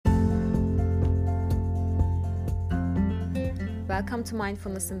Welcome to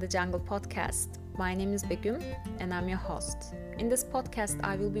Mindfulness in the Jungle podcast. My name is Begüm and I'm your host. In this podcast,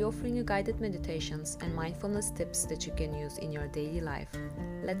 I will be offering you guided meditations and mindfulness tips that you can use in your daily life.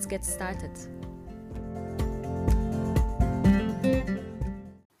 Let's get started.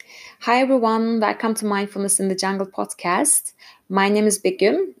 Hi everyone, welcome to Mindfulness in the Jungle podcast. My name is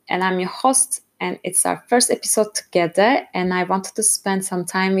Begüm and I'm your host, and it's our first episode together, and I wanted to spend some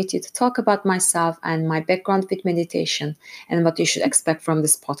time with you to talk about myself and my background with meditation and what you should expect from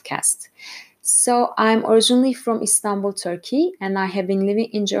this podcast. So I'm originally from Istanbul, Turkey, and I have been living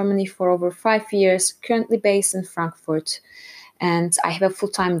in Germany for over 5 years, currently based in Frankfurt. And I have a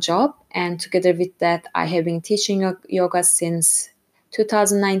full-time job, and together with that, I have been teaching yoga since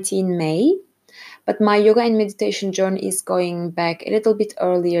 2019 May. But my yoga and meditation journey is going back a little bit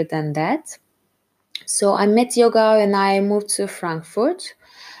earlier than that. So I met yoga when I moved to Frankfurt,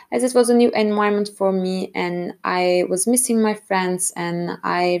 as it was a new environment for me and I was missing my friends and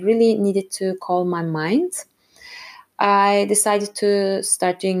I really needed to calm my mind. I decided to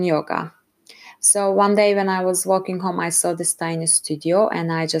start doing yoga. So one day when I was walking home, I saw this tiny studio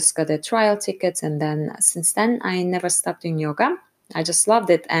and I just got a trial ticket, and then since then I never stopped doing yoga. I just loved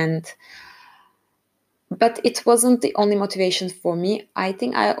it, but it wasn't the only motivation for me. I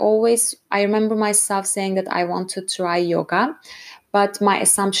think I remember myself saying that I want to try yoga, but my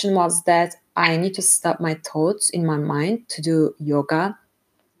assumption was that I need to stop my thoughts in my mind to do yoga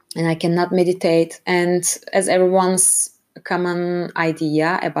and I cannot meditate. And as everyone's common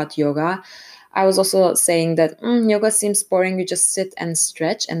idea about yoga, I was also saying that yoga seems boring. You just sit and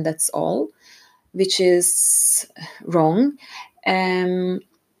stretch and that's all, which is wrong.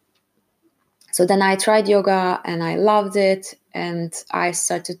 So then I tried yoga and I loved it, and I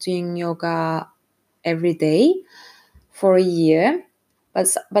started doing yoga every day for a year.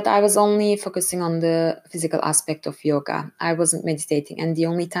 But I was only focusing on the physical aspect of yoga. I wasn't meditating, and the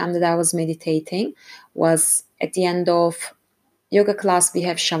only time that I was meditating was at the end of yoga class. We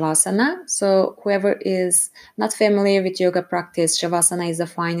have Shavasana. So whoever is not familiar with yoga practice, Shavasana is the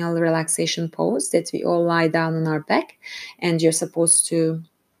final relaxation pose that we all lie down on our back, and you're supposed to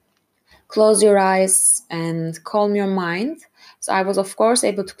close your eyes and calm your mind. So I was, of course,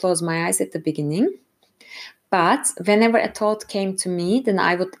 able to close my eyes at the beginning. But whenever a thought came to me, then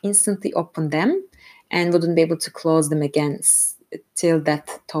I would instantly open them and wouldn't be able to close them again till that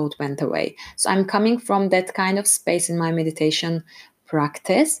thought went away. So I'm coming from that kind of space in my meditation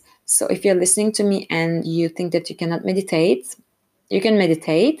practice. So if you're listening to me and you think that you cannot meditate, you can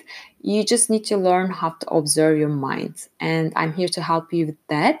meditate. You just need to learn how to observe your mind. And I'm here to help you with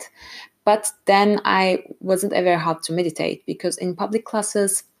that. But then I wasn't aware how to meditate, because in public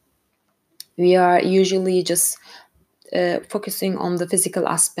classes, we are usually just focusing on the physical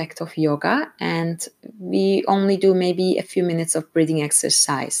aspect of yoga, and we only do maybe a few minutes of breathing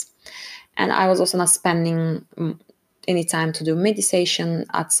exercise. And I was also not spending any time to do meditation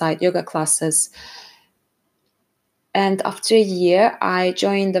outside yoga classes. And after a year, I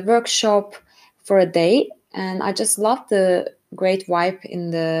joined the workshop for a day, and I just loved the great vibe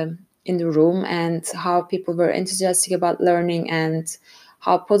in the room and how people were enthusiastic about learning and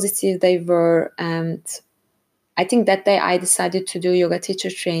how positive they were. And I think that day I decided to do yoga teacher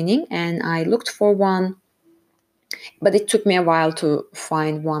training, and I looked for one, but it took me a while to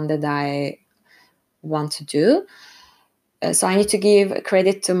find one that I want to do. So I need to give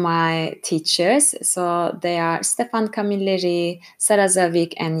credit to my teachers. So they are Stefan Camilleri, Sara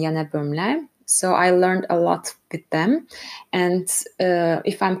Zavik, and Jana Böhmler. So I learned a lot with them. And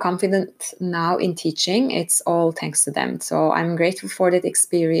if I'm confident now in teaching, it's all thanks to them. So I'm grateful for that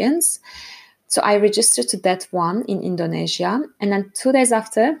experience. So I registered to that one in Indonesia. And then 2 days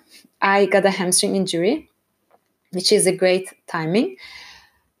after, I got a hamstring injury, which is a great timing.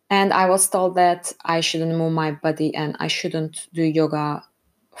 And I was told that I shouldn't move my body and I shouldn't do yoga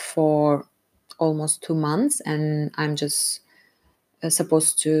for almost 2 months. And I'm just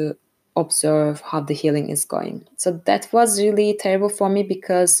supposed to observe how the healing is going. So that was really terrible for me,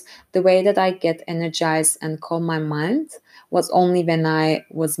 because the way that I get energized and calm my mind was only when I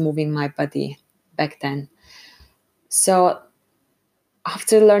was moving my body back then. So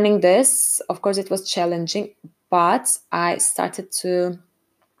after learning this, of course, it was challenging, but I started to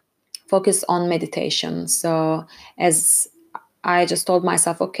focus on meditation. So as I just told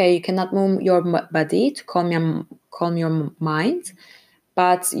myself, okay, you cannot move your body to calm your mind,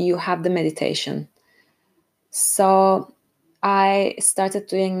 but you have the meditation. So I started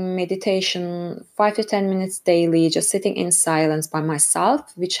doing meditation 5 to 10 minutes daily, just sitting in silence by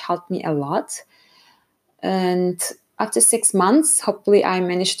myself, which helped me a lot. And after 6 months, hopefully I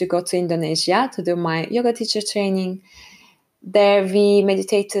managed to go to Indonesia to do my yoga teacher training. There we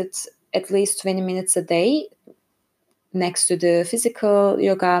meditated at least 20 minutes a day next to the physical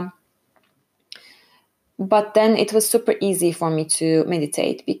yoga. But then it was super easy for me to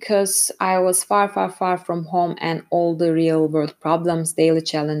meditate because I was far, far, far from home and all the real world problems, daily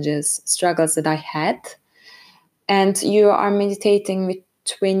challenges, struggles that I had. And you are meditating with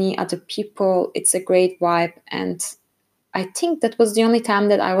 20 other people. It's a great vibe. And I think that was the only time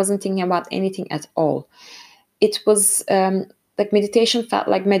that I wasn't thinking about anything at all. It was like meditation felt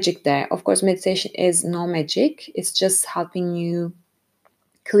like magic there. Of course, meditation is no magic. It's just helping you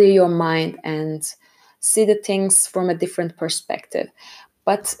clear your mind and see the things from a different perspective.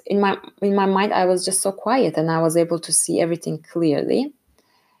 But in my mind, I was just so quiet and I was able to see everything clearly.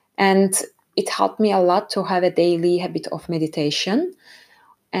 And it helped me a lot to have a daily habit of meditation.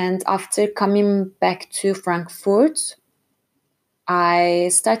 And after coming back to Frankfurt, I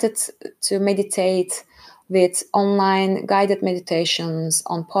started to meditate with online guided meditations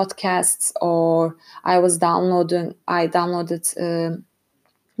on podcasts, or I downloaded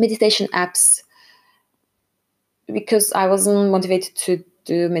meditation apps because I wasn't motivated to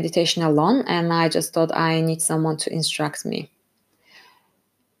do meditation alone, and I just thought I need someone to instruct me.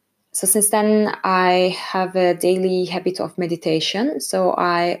 So since then, I have a daily habit of meditation. So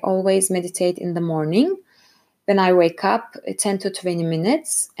I always meditate in the morning when I wake up, 10 to 20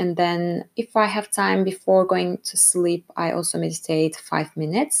 minutes. And then if I have time before going to sleep, I also meditate 5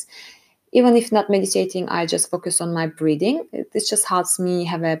 minutes. Even if not meditating, I just focus on my breathing. This just helps me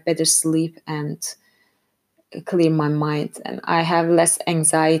have a better sleep and clear my mind. And I have less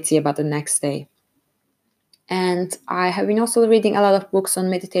anxiety about the next day. And I have been also reading a lot of books on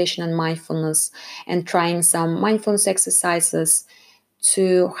meditation and mindfulness and trying some mindfulness exercises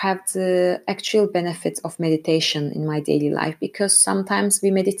to have the actual benefits of meditation in my daily life, because sometimes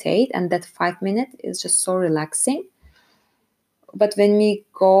we meditate and that 5 minutes is just so relaxing. But when we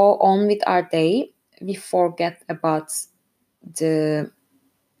go on with our day, we forget about the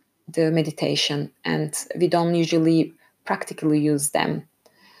meditation and we don't usually practically use them.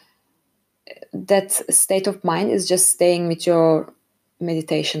 That state of mind is just staying with your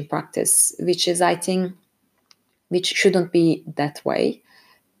meditation practice, which is, I think, which shouldn't be that way.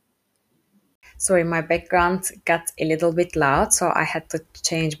 Sorry, my background got a little bit loud, so I had to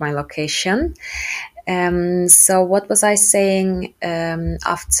change my location. So what was I saying?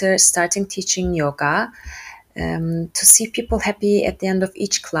 After starting teaching yoga, to see people happy at the end of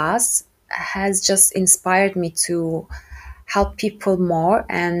each class has just inspired me to help people more,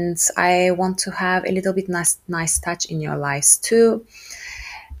 and I want to have a little bit nice touch in your lives too.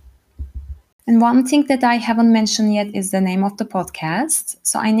 And one thing that I haven't mentioned yet is the name of the podcast.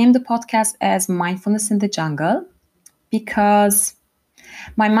 So I named the podcast as Mindfulness in the Jungle because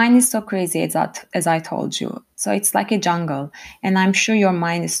my mind is so crazy, as I told you. So it's like a jungle, and I'm sure your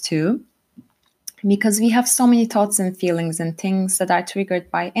mind is too, because we have so many thoughts and feelings and things that are triggered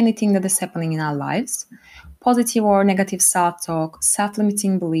by anything that is happening in our lives, positive or negative self-talk,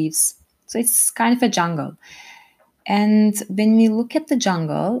 self-limiting beliefs. So it's kind of a jungle. And when we look at the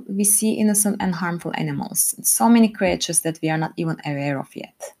jungle, we see innocent and harmful animals, so many creatures that we are not even aware of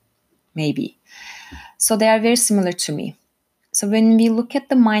yet, maybe. So they are very similar to me. So when we look at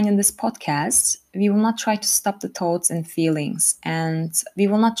the mind in this podcast, we will not try to stop the thoughts and feelings, and we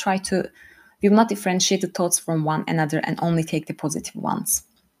will not differentiate the thoughts from one another and only take the positive ones.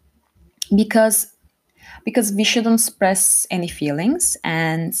 Because we shouldn't suppress any feelings,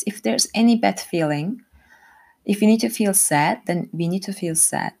 and if there's any bad feeling, if we need to feel sad, then we need to feel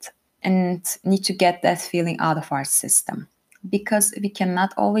sad and need to get that feeling out of our system, because we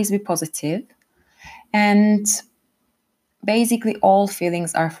cannot always be positive, and basically all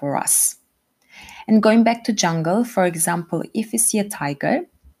feelings are for us. And going back to jungle, for example, if we see a tiger,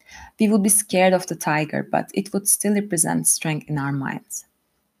 we would be scared of the tiger, but it would still represent strength in our minds.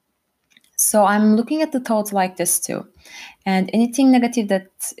 So I'm looking at the thoughts like this too. And anything negative that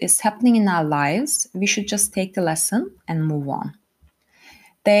is happening in our lives, we should just take the lesson and move on.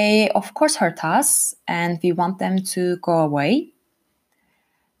 They, of course, hurt us and we want them to go away.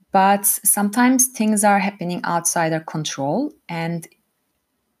 But sometimes things are happening outside our control. And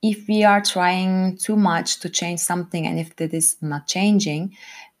if we are trying too much to change something and if that is not changing,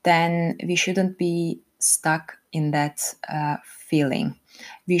 then we shouldn't be stuck in that feeling.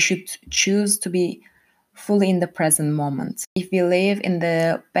 We should choose to be fully in the present moment. If we live in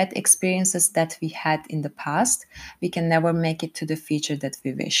the bad experiences that we had in the past, we can never make it to the future that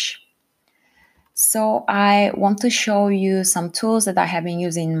we wish. So I want to show you some tools that I have been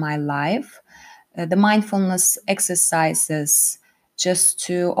using in my life, the mindfulness exercises, just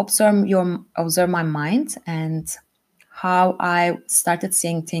to observe my mind and how I started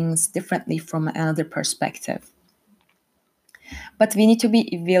seeing things differently from another perspective. But we need to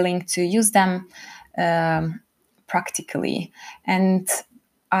be willing to use them practically. And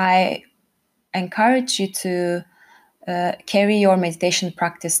I encourage you to carry your meditation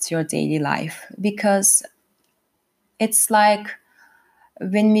practice to your daily life, because it's like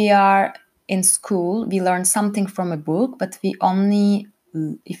when we are in school, we learn something from a book, but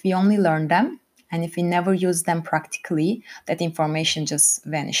if we only learn them and if we never use them practically, that information just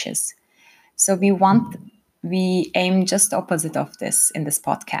vanishes. So we aim just the opposite of this in this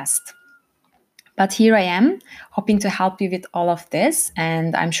podcast. But here I am, hoping to help you with all of this,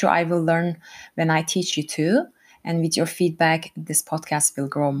 and I'm sure I will learn when I teach you too. And with your feedback, this podcast will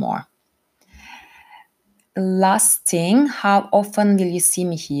grow more. Last thing, how often will you see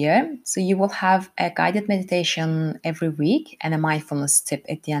me here? So you will have a guided meditation every week and a mindfulness tip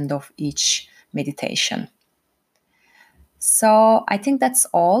at the end of each meditation. So I think that's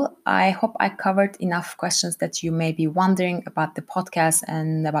all. I hope I covered enough questions that you may be wondering about the podcast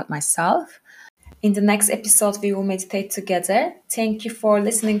and about myself. In the next episode, we will meditate together. Thank you for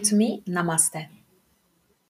listening to me. Namaste.